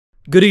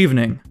Good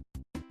evening.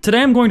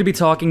 Today I'm going to be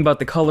talking about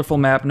the colorful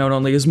map known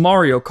only as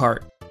Mario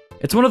Kart.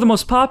 It's one of the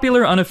most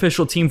popular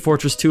unofficial Team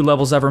Fortress 2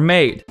 levels ever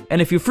made,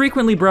 and if you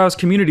frequently browse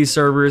community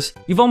servers,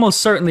 you've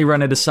almost certainly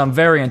run into some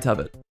variant of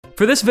it.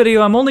 For this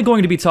video, I'm only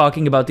going to be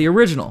talking about the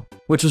original,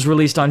 which was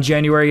released on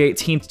January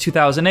 18th,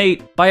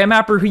 2008, by a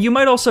mapper who you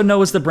might also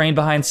know as the brain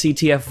behind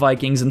CTF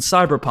Vikings and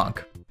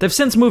Cyberpunk. They've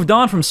since moved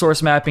on from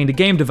source mapping to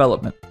game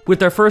development, with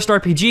their first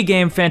RPG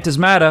game,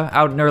 Phantasmata,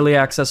 out in early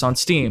access on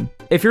Steam.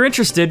 If you're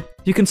interested,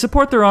 you can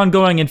support their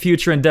ongoing and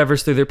future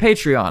endeavors through their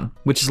Patreon,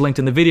 which is linked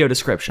in the video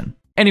description.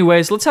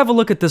 Anyways, let's have a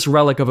look at this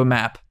relic of a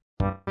map.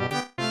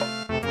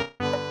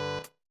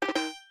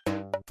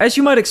 As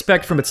you might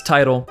expect from its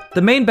title,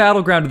 the main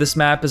battleground of this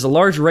map is a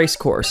large race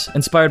course,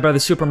 inspired by the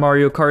Super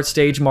Mario Kart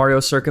stage Mario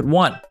Circuit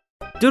 1.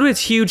 Due to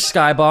its huge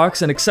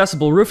skybox and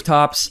accessible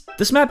rooftops,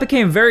 this map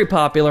became very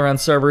popular on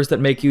servers that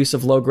make use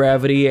of low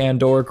gravity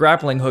and/or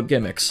grappling hook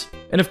gimmicks.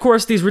 And of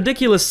course, these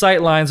ridiculous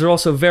sightlines are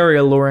also very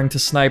alluring to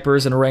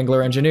snipers and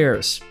Wrangler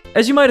engineers.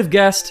 As you might have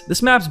guessed,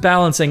 this map's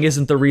balancing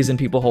isn't the reason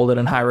people hold it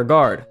in high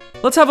regard.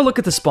 Let's have a look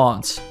at the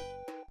spawns.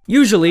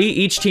 Usually,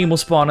 each team will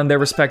spawn in their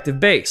respective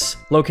base,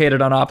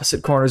 located on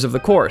opposite corners of the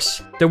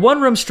course. Their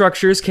one-room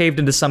structures caved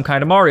into some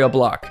kind of Mario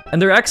block,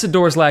 and their exit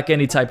doors lack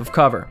any type of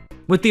cover.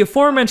 With the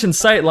aforementioned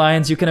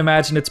sightlines, you can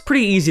imagine it's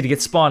pretty easy to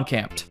get spawn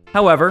camped.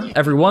 However,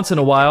 every once in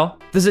a while,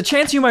 there's a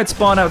chance you might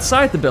spawn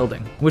outside the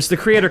building, which the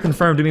creator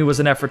confirmed to me was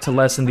an effort to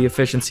lessen the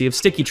efficiency of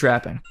sticky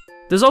trapping.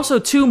 There's also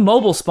two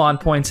mobile spawn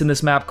points in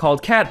this map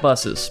called cat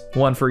buses,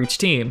 one for each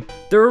team.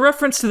 They're a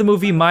reference to the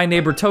movie My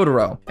Neighbor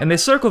Totoro, and they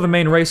circle the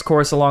main race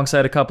course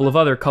alongside a couple of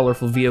other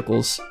colorful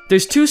vehicles.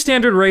 There's two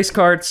standard race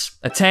carts,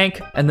 a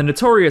tank, and the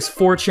notorious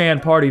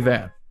 4chan party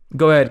van.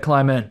 Go ahead,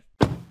 climb in.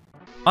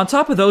 On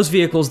top of those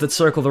vehicles that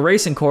circle the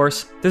racing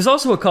course, there's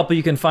also a couple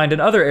you can find in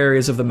other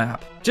areas of the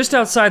map. Just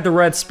outside the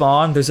red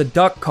spawn, there's a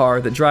duck car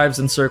that drives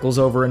in circles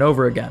over and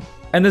over again.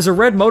 And there's a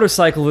red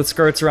motorcycle that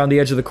skirts around the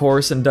edge of the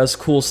course and does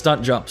cool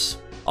stunt jumps.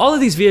 All of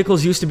these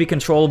vehicles used to be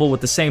controllable with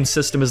the same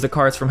system as the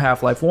carts from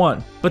Half-Life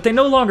 1, but they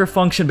no longer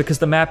function because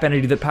the map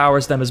entity that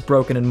powers them is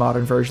broken in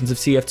modern versions of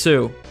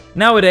TF2.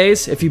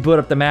 Nowadays, if you boot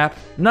up the map,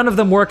 none of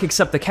them work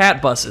except the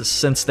cat buses,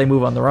 since they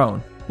move on their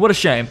own. What a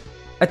shame.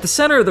 At the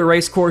center of the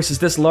race course is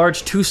this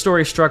large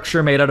two-story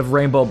structure made out of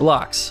rainbow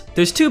blocks.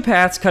 There's two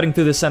paths cutting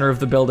through the center of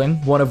the building,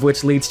 one of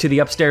which leads to the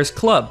upstairs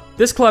club.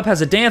 This club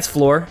has a dance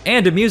floor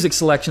and a music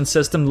selection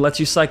system that lets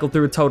you cycle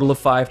through a total of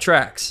 5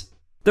 tracks.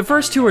 The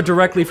first two are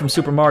directly from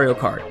Super Mario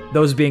Kart,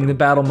 those being the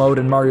battle mode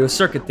and Mario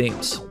Circuit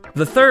themes.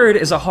 The third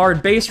is a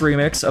hard bass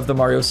remix of the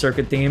Mario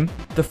Circuit theme.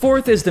 The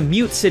fourth is the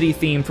Mute City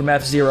theme from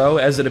F-Zero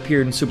as it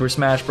appeared in Super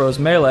Smash Bros.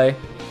 Melee.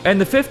 And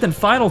the fifth and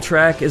final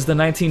track is the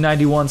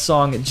 1991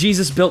 song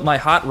Jesus Built My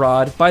Hot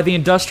Rod by the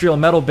industrial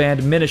metal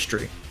band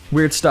Ministry.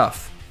 Weird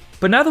stuff.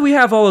 But now that we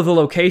have all of the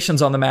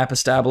locations on the map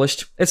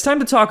established, it's time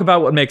to talk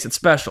about what makes it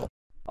special.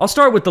 I'll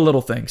start with the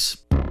little things.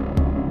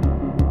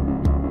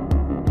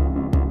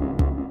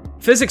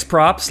 Physics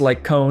props,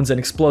 like cones and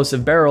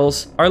explosive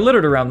barrels, are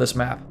littered around this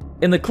map.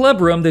 In the club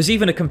room, there's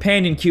even a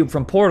companion cube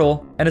from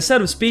Portal, and a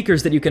set of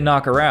speakers that you can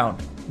knock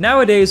around.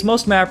 Nowadays,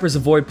 most mappers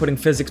avoid putting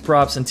physics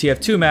props in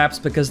TF2 maps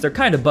because they're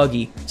kinda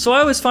buggy, so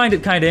I always find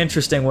it kinda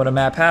interesting when a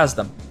map has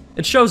them.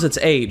 It shows its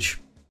age.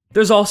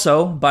 There's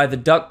also, by the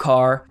duck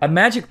car, a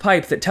magic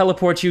pipe that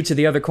teleports you to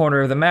the other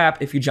corner of the map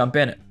if you jump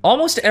in it.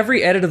 Almost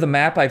every edit of the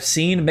map I've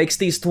seen makes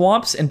these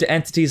thwomps into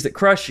entities that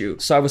crush you,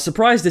 so I was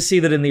surprised to see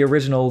that in the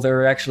original there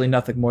are actually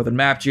nothing more than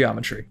map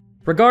geometry.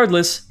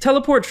 Regardless,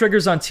 teleport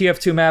triggers on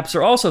TF2 maps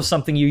are also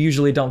something you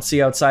usually don't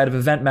see outside of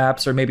event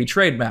maps or maybe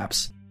trade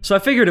maps, so I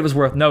figured it was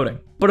worth noting.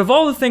 But of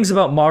all the things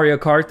about Mario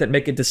Kart that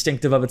make it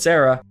distinctive of its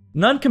era,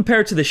 none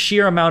compare to the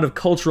sheer amount of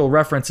cultural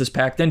references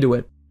packed into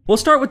it. We'll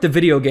start with the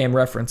video game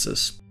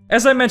references.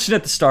 As I mentioned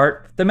at the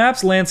start, the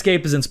map's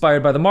landscape is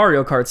inspired by the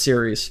Mario Kart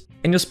series,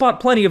 and you'll spot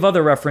plenty of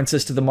other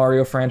references to the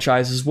Mario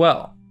franchise as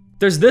well.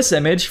 There's this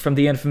image from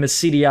the infamous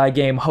CDI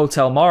game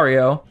Hotel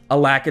Mario, a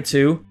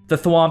Lakitu, the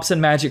thwomps and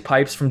magic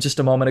pipes from just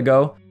a moment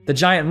ago, the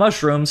giant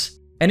mushrooms,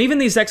 and even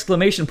these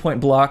exclamation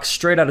point blocks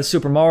straight out of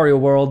Super Mario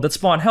World that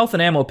spawn health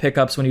and ammo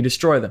pickups when you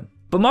destroy them.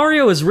 But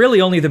Mario is really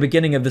only the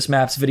beginning of this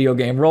map's video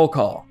game roll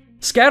call.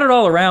 Scattered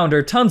all around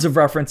are tons of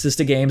references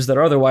to games that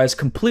are otherwise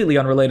completely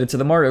unrelated to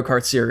the Mario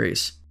Kart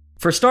series.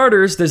 For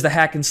starters, there's the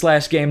hack and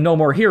slash game No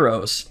More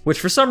Heroes, which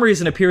for some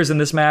reason appears in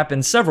this map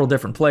in several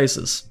different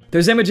places.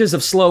 There's images of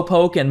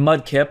Slowpoke and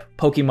Mudkip,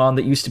 Pokemon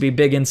that used to be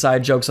big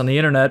inside jokes on the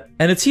internet,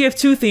 and a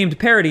TF2-themed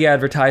parody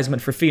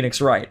advertisement for Phoenix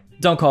Wright.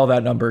 Don't call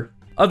that number.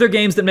 Other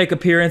games that make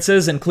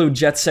appearances include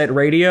Jet Set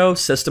Radio,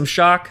 System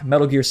Shock,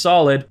 Metal Gear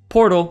Solid,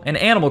 Portal, and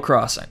Animal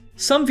Crossing.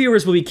 Some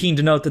viewers will be keen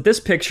to note that this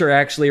picture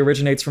actually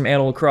originates from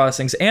Animal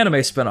Crossing's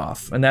anime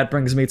spin-off, and that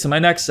brings me to my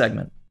next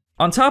segment.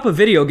 On top of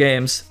video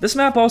games, this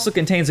map also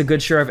contains a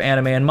good share of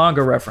anime and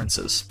manga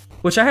references,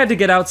 which I had to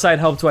get outside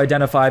help to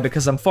identify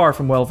because I'm far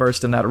from well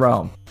versed in that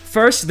realm.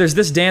 First, there's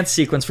this dance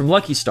sequence from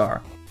Lucky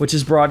Star, which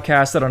is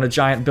broadcasted on a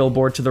giant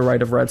billboard to the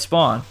right of Red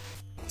Spawn.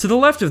 To the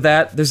left of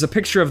that, there's a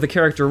picture of the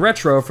character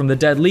Retro from the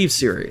Dead Leaves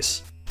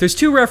series. There's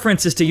 2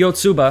 references to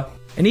Yotsuba,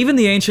 and even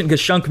the ancient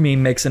Gashunk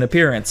meme makes an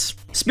appearance.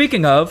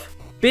 Speaking of,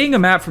 being a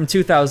map from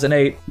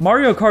 2008,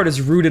 Mario Kart is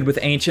rooted with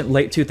ancient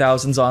late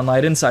 2000s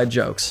online inside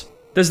jokes.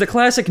 There's the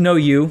classic No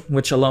You,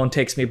 which alone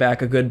takes me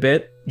back a good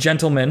bit,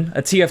 Gentleman,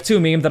 a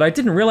TF2 meme that I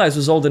didn't realize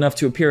was old enough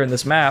to appear in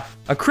this map,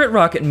 a Crit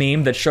Rocket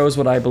meme that shows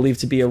what I believe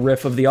to be a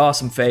riff of the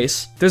Awesome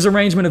Face, there's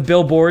arrangement of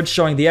billboards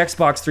showing the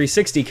Xbox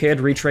 360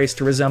 kid retraced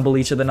to resemble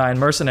each of the 9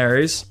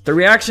 mercenaries, the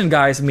Reaction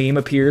Guys meme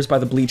appears by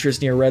the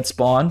bleachers near Red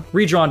Spawn,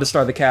 redrawn to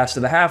star the cast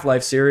of the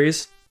Half-Life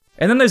series,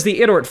 and then there's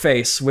the Idort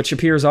face, which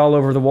appears all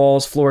over the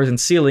walls, floors, and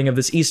ceiling of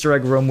this Easter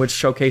egg room which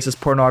showcases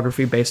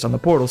pornography based on the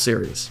Portal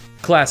series.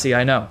 Classy,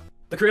 I know.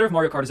 The creator of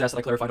Mario Kart has asked that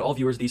I clarify to all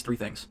viewers these 3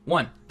 things.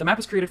 1. The map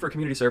was created for a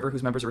community server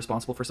whose members are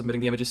responsible for submitting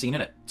the images seen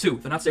in it.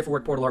 2. The not safe for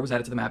work portal art was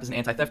added to the map as an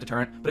anti-theft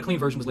deterrent, but a clean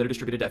version was later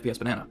distributed to FPS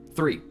Banana.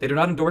 3. They do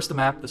not endorse the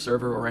map, the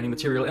server, or any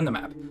material in the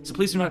map, so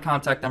please do not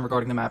contact them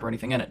regarding the map or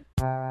anything in it.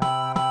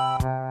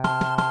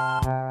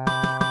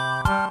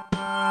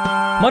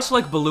 Much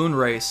like Balloon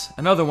Race,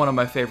 another one of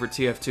my favorite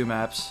TF2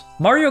 maps,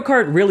 Mario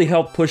Kart really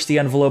helped push the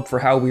envelope for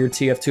how weird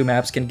TF2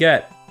 maps can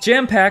get.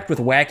 Jam-packed with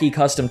wacky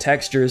custom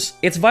textures,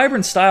 its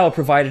vibrant style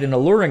provided an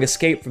alluring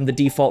escape from the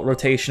default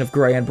rotation of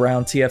gray and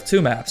brown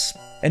TF2 maps.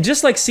 And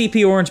just like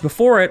CP Orange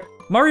before it,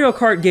 Mario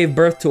Kart gave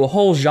birth to a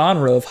whole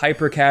genre of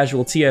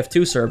hyper-casual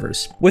TF2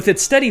 servers, with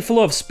its steady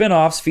flow of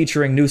spin-offs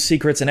featuring new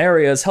secrets and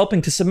areas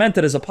helping to cement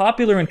it as a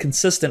popular and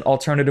consistent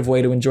alternative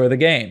way to enjoy the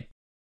game.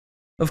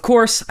 Of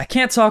course, I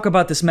can't talk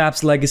about this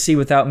map's legacy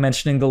without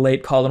mentioning the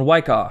late Colin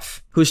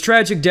Wyckoff, whose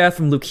tragic death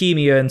from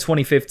leukemia in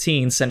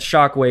 2015 sent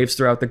shockwaves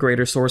throughout the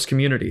greater Source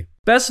community.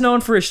 Best known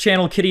for his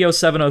channel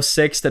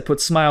Kitio706 that put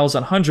smiles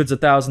on hundreds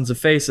of thousands of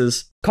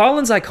faces,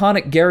 Colin's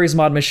iconic Garry's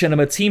Mod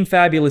Machinima Team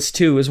Fabulous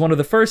 2 is one of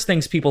the first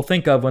things people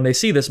think of when they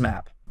see this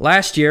map.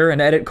 Last year,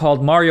 an edit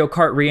called Mario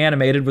Kart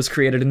Reanimated was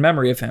created in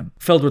memory of him,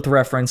 filled with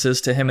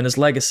references to him and his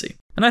legacy,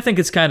 and I think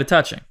it's kinda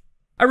touching.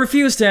 I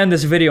refuse to end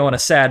this video on a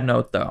sad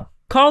note though.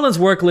 Colin's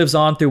work lives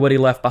on through what he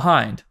left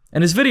behind,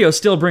 and his videos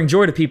still bring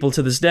joy to people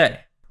to this day.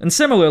 And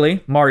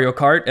similarly, Mario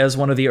Kart, as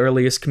one of the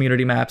earliest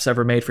community maps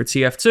ever made for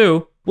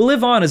TF2, will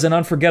live on as an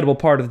unforgettable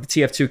part of the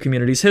TF2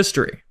 community's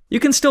history. You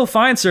can still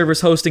find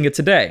servers hosting it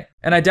today,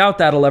 and I doubt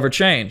that'll ever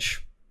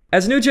change.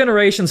 As new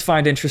generations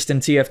find interest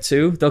in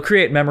TF2, they'll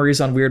create memories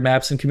on weird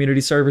maps and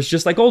community servers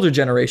just like older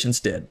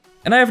generations did.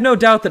 And I have no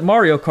doubt that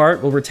Mario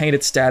Kart will retain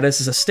its status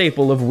as a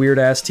staple of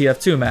weird-ass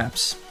TF2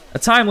 maps. A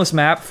timeless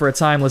map for a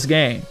timeless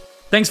game.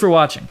 Thanks for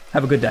watching.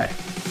 Have a good day.